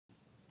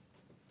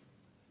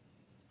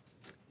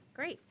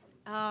Great.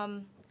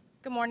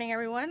 Good morning,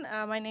 everyone.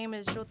 My name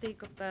is Jyoti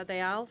Gupta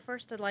Dayal.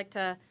 First, I'd like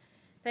to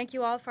thank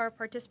you all for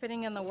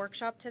participating in the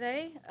workshop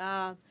today.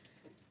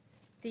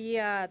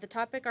 The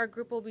topic our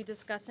group will be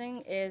discussing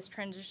is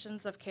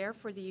transitions of care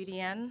for the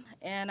UDN,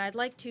 and I'd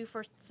like to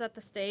first set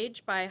the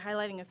stage by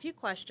highlighting a few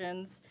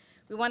questions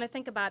we want to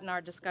think about in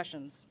our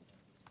discussions.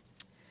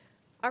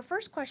 Our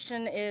first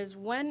question is,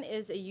 when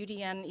is a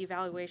UDN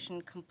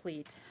evaluation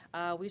complete?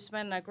 We've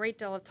spent a great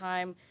deal of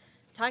time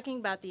talking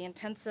about the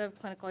intensive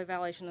clinical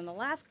evaluation in the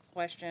last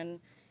question,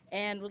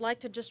 and would like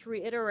to just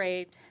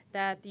reiterate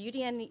that the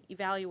UDN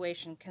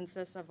evaluation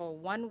consists of a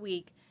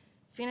 1-week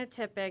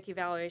phenotypic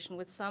evaluation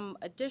with some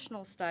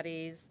additional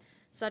studies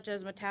such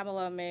as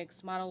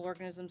metabolomics, model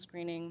organism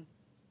screening,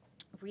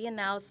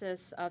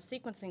 reanalysis of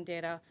sequencing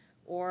data,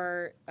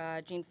 or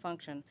gene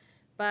function.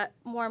 But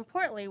more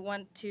importantly,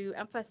 want to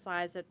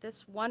emphasize that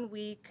this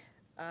 1-week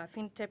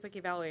phenotypic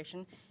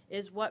evaluation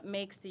is what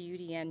makes the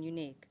UDN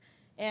unique.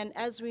 And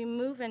as we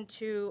move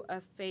into a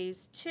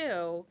phase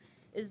 2,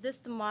 is this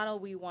the model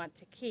we want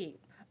to keep?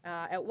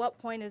 At what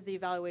point is the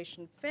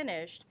evaluation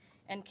finished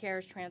and care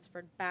is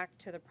transferred back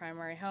to the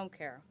primary home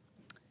care?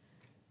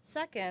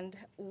 Second,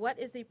 what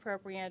is the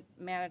appropriate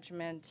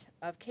management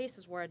of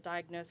cases where a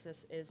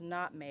diagnosis is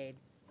not made?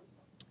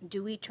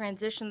 Do we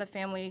transition the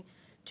family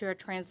to a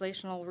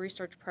translational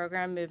research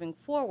program moving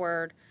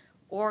forward,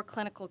 or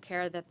clinical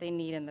care that they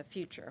need in the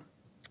future?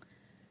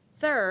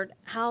 Third,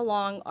 how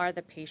long are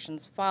the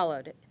patients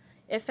followed?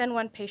 If and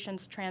when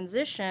patients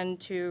transition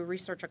to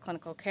research or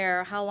clinical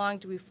care, how long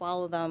do we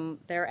follow them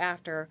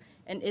thereafter?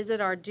 And is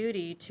it our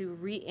duty to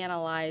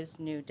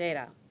reanalyze new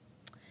data?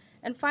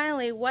 And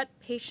finally, what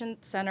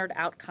patient-centered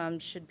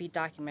outcomes should be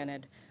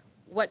documented?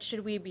 What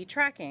should we be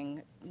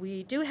tracking?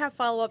 We do have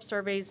follow-up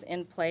surveys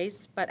in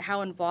place, but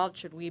how involved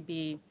should we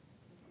be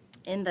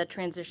in the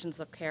transitions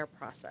of care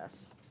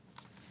process?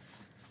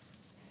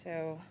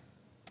 So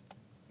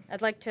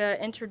I'd like to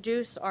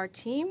introduce our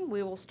team.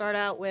 We will start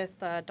out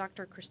with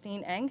Dr.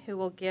 Christine Eng, who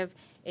will give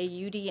a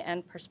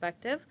UDN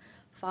perspective,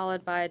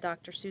 followed by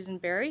Dr. Susan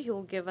Berry, who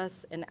will give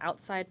us an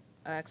outside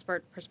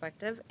expert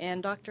perspective,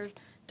 and Dr.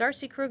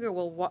 Darcy Kruger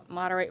will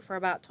moderate for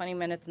about 20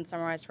 minutes and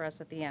summarize for us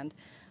at the end.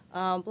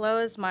 Below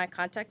is my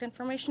contact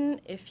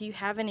information. If you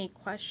have any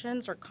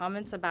questions or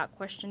comments about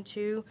question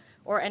 2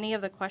 or any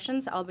of the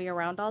questions, I'll be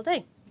around all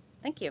day.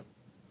 Thank you.